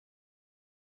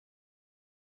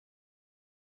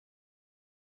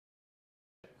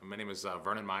My name is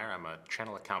Vernon Meyer. I'm a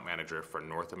channel account manager for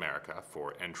North America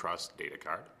for Entrust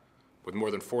Datacard. With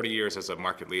more than 40 years as a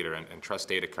market leader, Entrust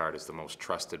Datacard is the most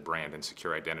trusted brand in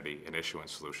secure identity and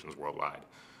issuance solutions worldwide.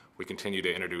 We continue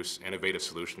to introduce innovative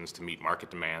solutions to meet market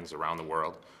demands around the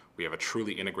world. We have a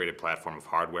truly integrated platform of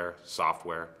hardware,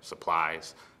 software,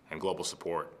 supplies, and global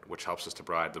support, which helps us to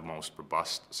provide the most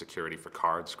robust security for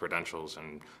cards, credentials,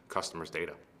 and customers'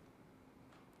 data.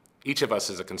 Each of us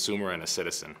is a consumer and a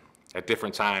citizen. At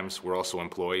different times, we're also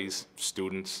employees,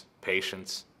 students,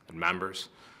 patients, and members.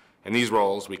 In these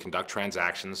roles, we conduct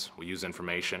transactions, we use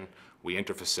information, we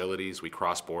enter facilities, we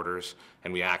cross borders,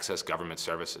 and we access government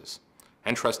services.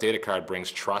 Entrust Datacard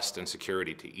brings trust and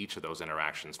security to each of those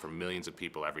interactions for millions of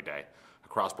people every day,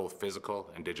 across both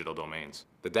physical and digital domains.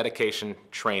 The dedication,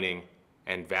 training,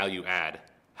 and value add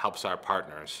helps our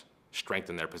partners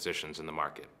strengthen their positions in the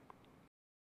market.